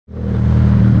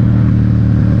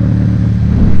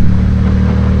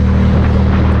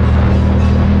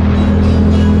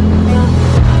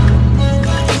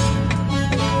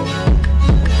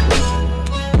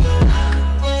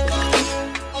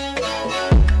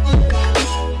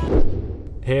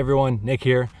Hey everyone, Nick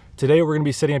here. Today we're going to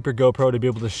be setting up your GoPro to be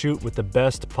able to shoot with the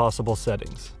best possible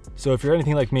settings. So if you're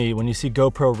anything like me, when you see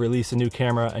GoPro release a new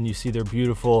camera and you see their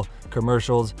beautiful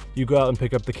commercials, you go out and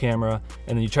pick up the camera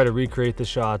and then you try to recreate the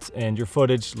shots and your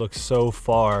footage looks so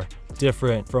far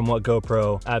different from what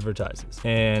GoPro advertises.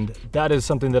 And that is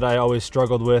something that I always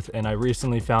struggled with, and I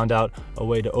recently found out a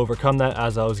way to overcome that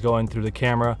as I was going through the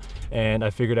camera, and I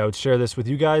figured I would share this with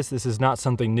you guys. This is not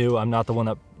something new. I'm not the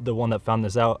one that found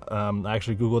this out. I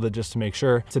actually Googled it just to make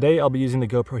sure. Today I'll be using the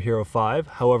GoPro Hero 5.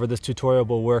 However, this tutorial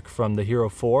will work from the Hero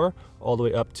 4 all the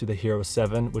way up to the Hero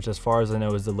 7, which as far as I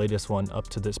know is the latest one up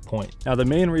to this point. Now the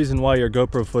main reason why your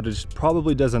GoPro footage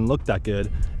probably doesn't look that good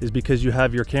is because you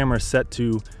have your camera set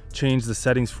to change the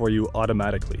settings for you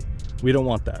automatically. We don't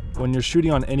want that. When you're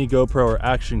shooting on any GoPro or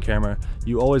action camera,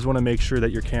 you always want to make sure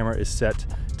that your camera is set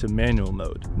to manual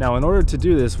mode. Now in order to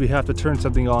do this, we have to turn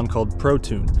something on called Pro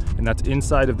Tune, and that's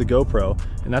inside of the GoPro,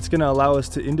 and that's going to allow us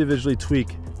to individually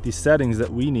tweak the settings that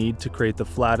we need to create the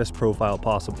flattest profile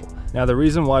possible. Now the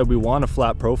reason why we want a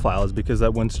flat profile is because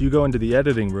that once you go into the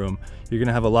editing room, you're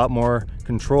gonna have a lot more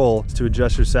control to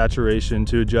adjust your saturation,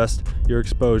 to adjust your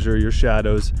exposure, your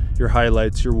shadows, your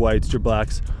highlights, your whites, your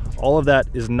blacks. All of that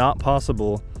is not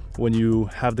possible when you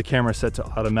have the camera set to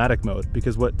automatic mode,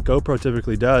 because what GoPro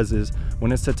typically does is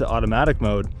when it's set to automatic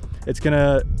mode, it's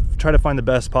gonna try to find the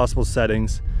best possible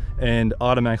settings and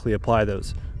automatically apply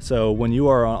those. So when you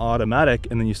are on automatic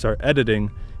and then you start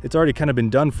editing, it's already kind of been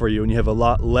done for you and you have a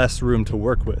lot less room to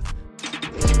work with.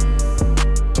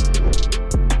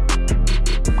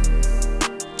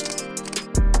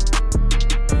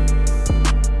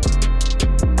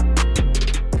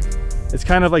 It's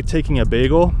kind of like taking a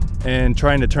bagel and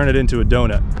trying to turn it into a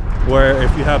donut, where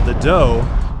if you have the dough,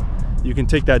 you can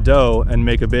take that dough and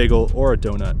make a bagel or a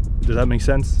donut. Does that make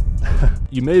sense?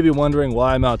 You may be wondering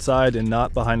why I'm outside and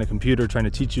not behind a computer trying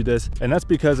to teach you this, and that's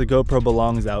because a GoPro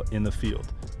belongs out in the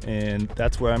field, and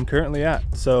that's where I'm currently at.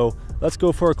 So let's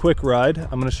go for a quick ride.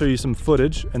 I'm gonna show you some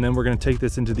footage, and then we're gonna take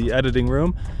this into the editing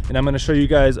room, and I'm gonna show you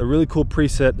guys a really cool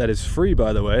preset that is free,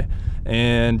 by the way,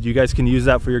 and you guys can use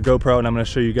that for your GoPro, and I'm gonna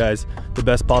show you guys the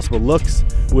best possible looks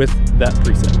with that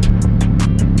preset.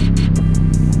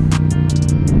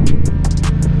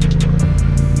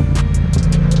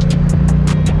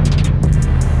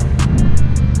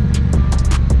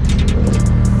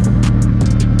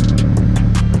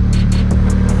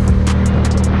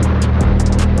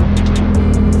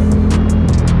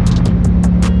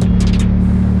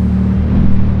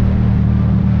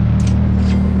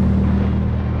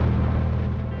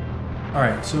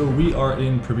 Alright, so we are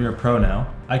in Premiere Pro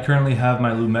now. I currently have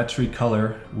my Lumetri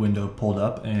color window pulled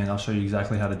up, and I'll show you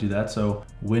exactly how to do that. So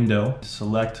window,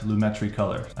 select Lumetri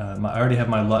color. I already have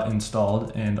my LUT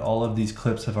installed, and all of these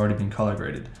clips have already been color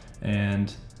graded.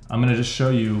 And I'm gonna just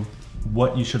show you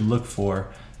what you should look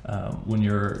for when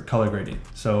you're color grading.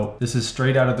 So this is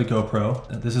straight out of the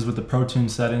GoPro. This is with the Pro Tune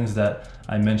settings that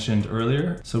I mentioned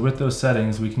earlier. So with those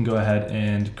settings, we can go ahead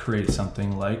and create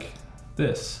something like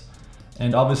this.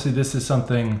 And obviously this is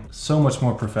something so much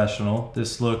more professional.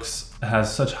 This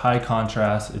has such high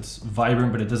contrast, it's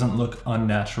vibrant, but it doesn't look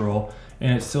unnatural.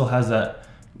 And it still has that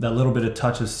little bit of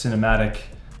touch of cinematic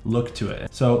look to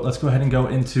it. So let's go ahead and go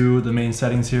into the main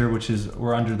settings here, which is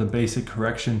we're under the basic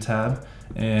correction tab.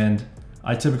 And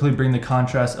I typically bring the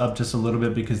contrast up just a little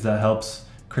bit because that helps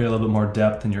create a little bit more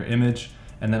depth in your image.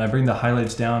 And then I bring the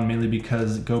highlights down mainly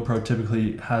because GoPro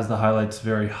typically has the highlights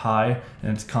very high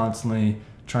and it's constantly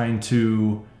trying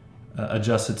to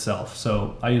adjust itself.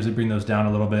 So I usually bring those down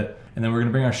a little bit. And then we're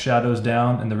gonna bring our shadows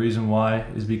down, and the reason why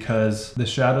is because the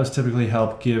shadows typically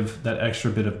help give that extra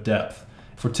bit of depth.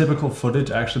 For typical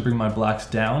footage, I actually bring my blacks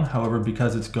down. However,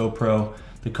 because it's GoPro,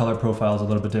 the color profile is a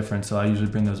little bit different, so I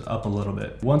usually bring those up a little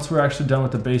bit. Once we're actually done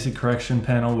with the basic correction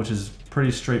panel, which is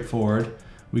pretty straightforward,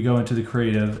 we go into the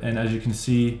creative, and as you can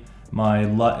see, my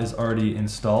LUT is already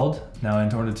installed. Now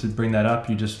in order to bring that up,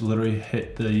 you just literally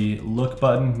hit the look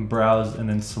button, browse, and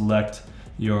then select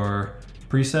your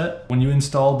preset. When you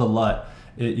install the LUT,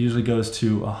 it usually goes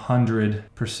to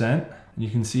 100%. You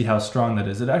can see how strong that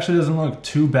is. It actually doesn't look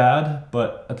too bad,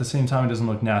 but at the same time, it doesn't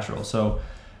look natural. So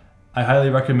I highly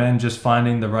recommend just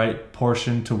finding the right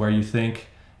portion to where you think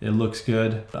it looks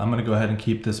good. I'm gonna go ahead and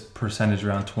keep this percentage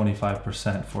around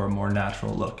 25% for a more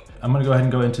natural look. I'm gonna go ahead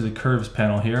and go into the curves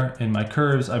panel here. In my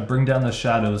curves, I bring down the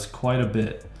shadows quite a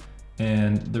bit.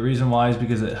 And the reason why is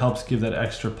because it helps give that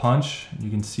extra punch. You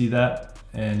can see that,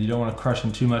 and you don't wanna crush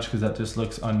them too much because that just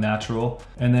looks unnatural.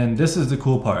 And then this is the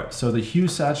cool part. So the hue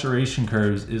saturation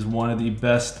curves is one of the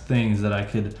best things that I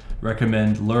could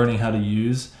recommend learning how to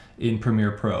use in Premiere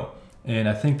Pro. And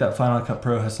I think that Final Cut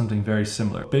Pro has something very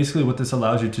similar. Basically what this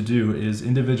allows you to do is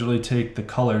individually take the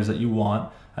colors that you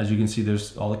want. As you can see,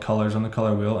 there's all the colors on the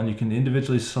color wheel, and you can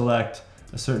individually select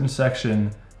a certain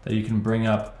section that you can bring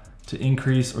up to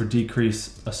increase or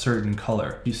decrease a certain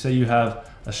color. You say you have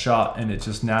a shot and it's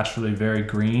just naturally very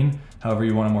green. However,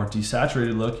 you want a more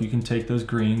desaturated look, you can take those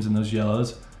greens and those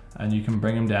yellows and you can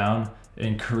bring them down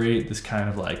and create this kind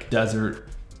of like desert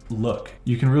look.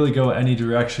 You can really go any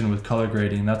direction with color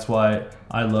grading. That's why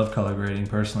I love color grading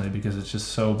personally, because it's just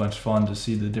so much fun to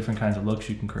see the different kinds of looks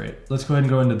you can create. Let's go ahead and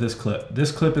go into this clip.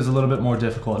 This clip is a little bit more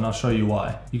difficult and I'll show you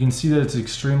why. You can see that it's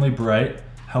extremely bright.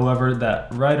 However,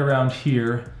 that right around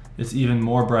here, it's even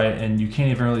more bright and you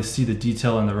can't even really see the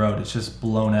detail in the road. It's just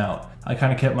blown out. I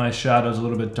kind of kept my shadows a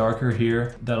little bit darker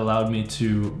here. That allowed me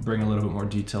to bring a little bit more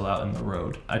detail out in the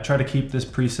road. I try to keep this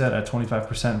preset at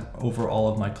 25% over all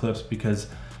of my clips, because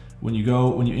when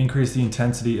you increase the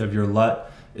intensity of your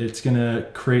LUT, it's gonna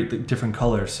create the different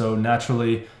colors. So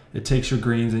naturally, it takes your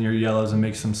greens and your yellows and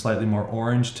makes them slightly more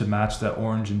orange to match that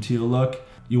orange and teal look.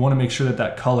 You wanna make sure that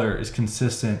that color is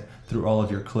consistent through all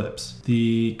of your clips.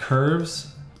 The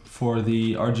curves for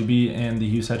the RGB and the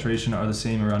hue saturation are the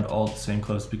same around all the same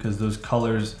clips, because those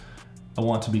colors I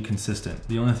want to be consistent.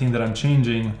 The only thing that I'm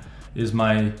changing is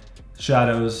my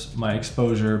shadows, my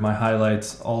exposure, my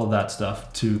highlights, all of that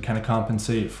stuff to kind of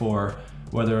compensate for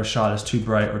whether a shot is too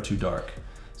bright or too dark.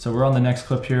 So we're on the next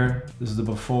clip here. This is the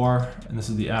before and this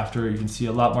is the after. You can see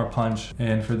a lot more punch.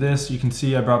 And for this, you can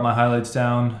see I brought my highlights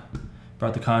down,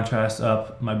 brought the contrast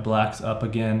up, my blacks up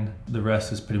again. The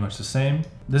rest is pretty much the same.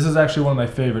 This is actually one of my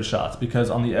favorite shots, because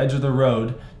on the edge of the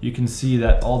road, you can see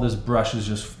that all this brush is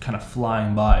just kind of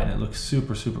flying by and it looks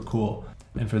super, super cool.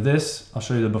 And for this, I'll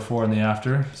show you the before and the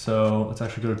after. So let's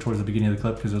actually go towards the beginning of the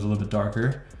clip because it was a little bit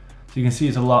darker. So you can see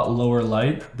it's a lot lower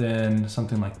light than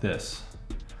something like this.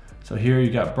 So here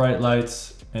you got bright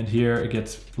lights, and here it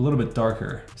gets a little bit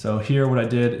darker. So here what I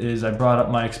did is I brought up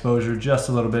my exposure just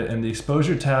a little bit, and the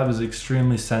exposure tab is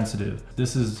extremely sensitive.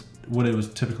 This is what it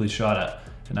was typically shot at,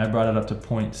 and I brought it up to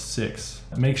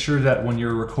 0.6. Make sure that when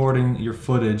you're recording your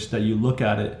footage that you look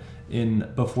at it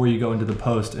before you go into the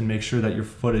post and make sure that your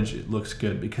footage looks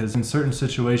good, because in certain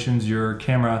situations your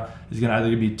camera is gonna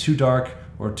either be too dark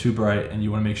or too bright, and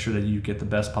you wanna make sure that you get the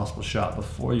best possible shot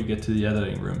before you get to the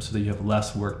editing room so that you have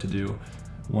less work to do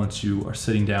once you are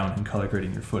sitting down and color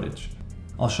grading your footage.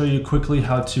 I'll show you quickly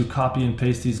how to copy and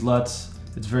paste these LUTs.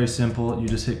 It's very simple. You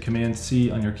just hit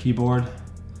Command-C on your keyboard,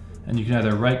 and you can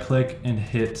either right click and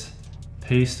hit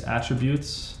Paste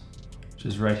Attributes, which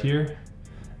is right here,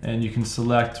 and you can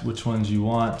select which ones you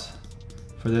want.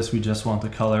 For this, we just want the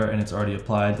color and it's already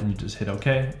applied, and you just hit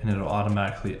OK and it'll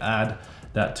automatically add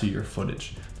that to your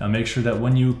footage. Now make sure that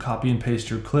when you copy and paste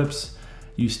your clips,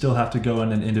 you still have to go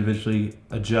in and individually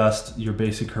adjust your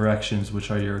basic corrections,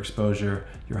 which are your exposure,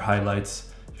 your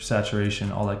highlights, your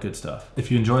saturation, all that good stuff.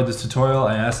 If you enjoyed this tutorial,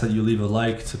 I ask that you leave a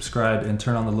like, subscribe, and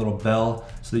turn on the little bell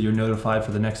so that you're notified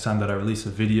for the next time that I release a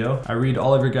video. I read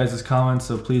all of your guys' comments,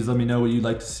 so please let me know what you'd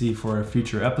like to see for a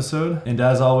future episode. And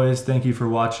as always, thank you for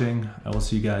watching. I will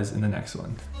see you guys in the next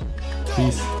one.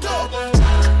 Peace.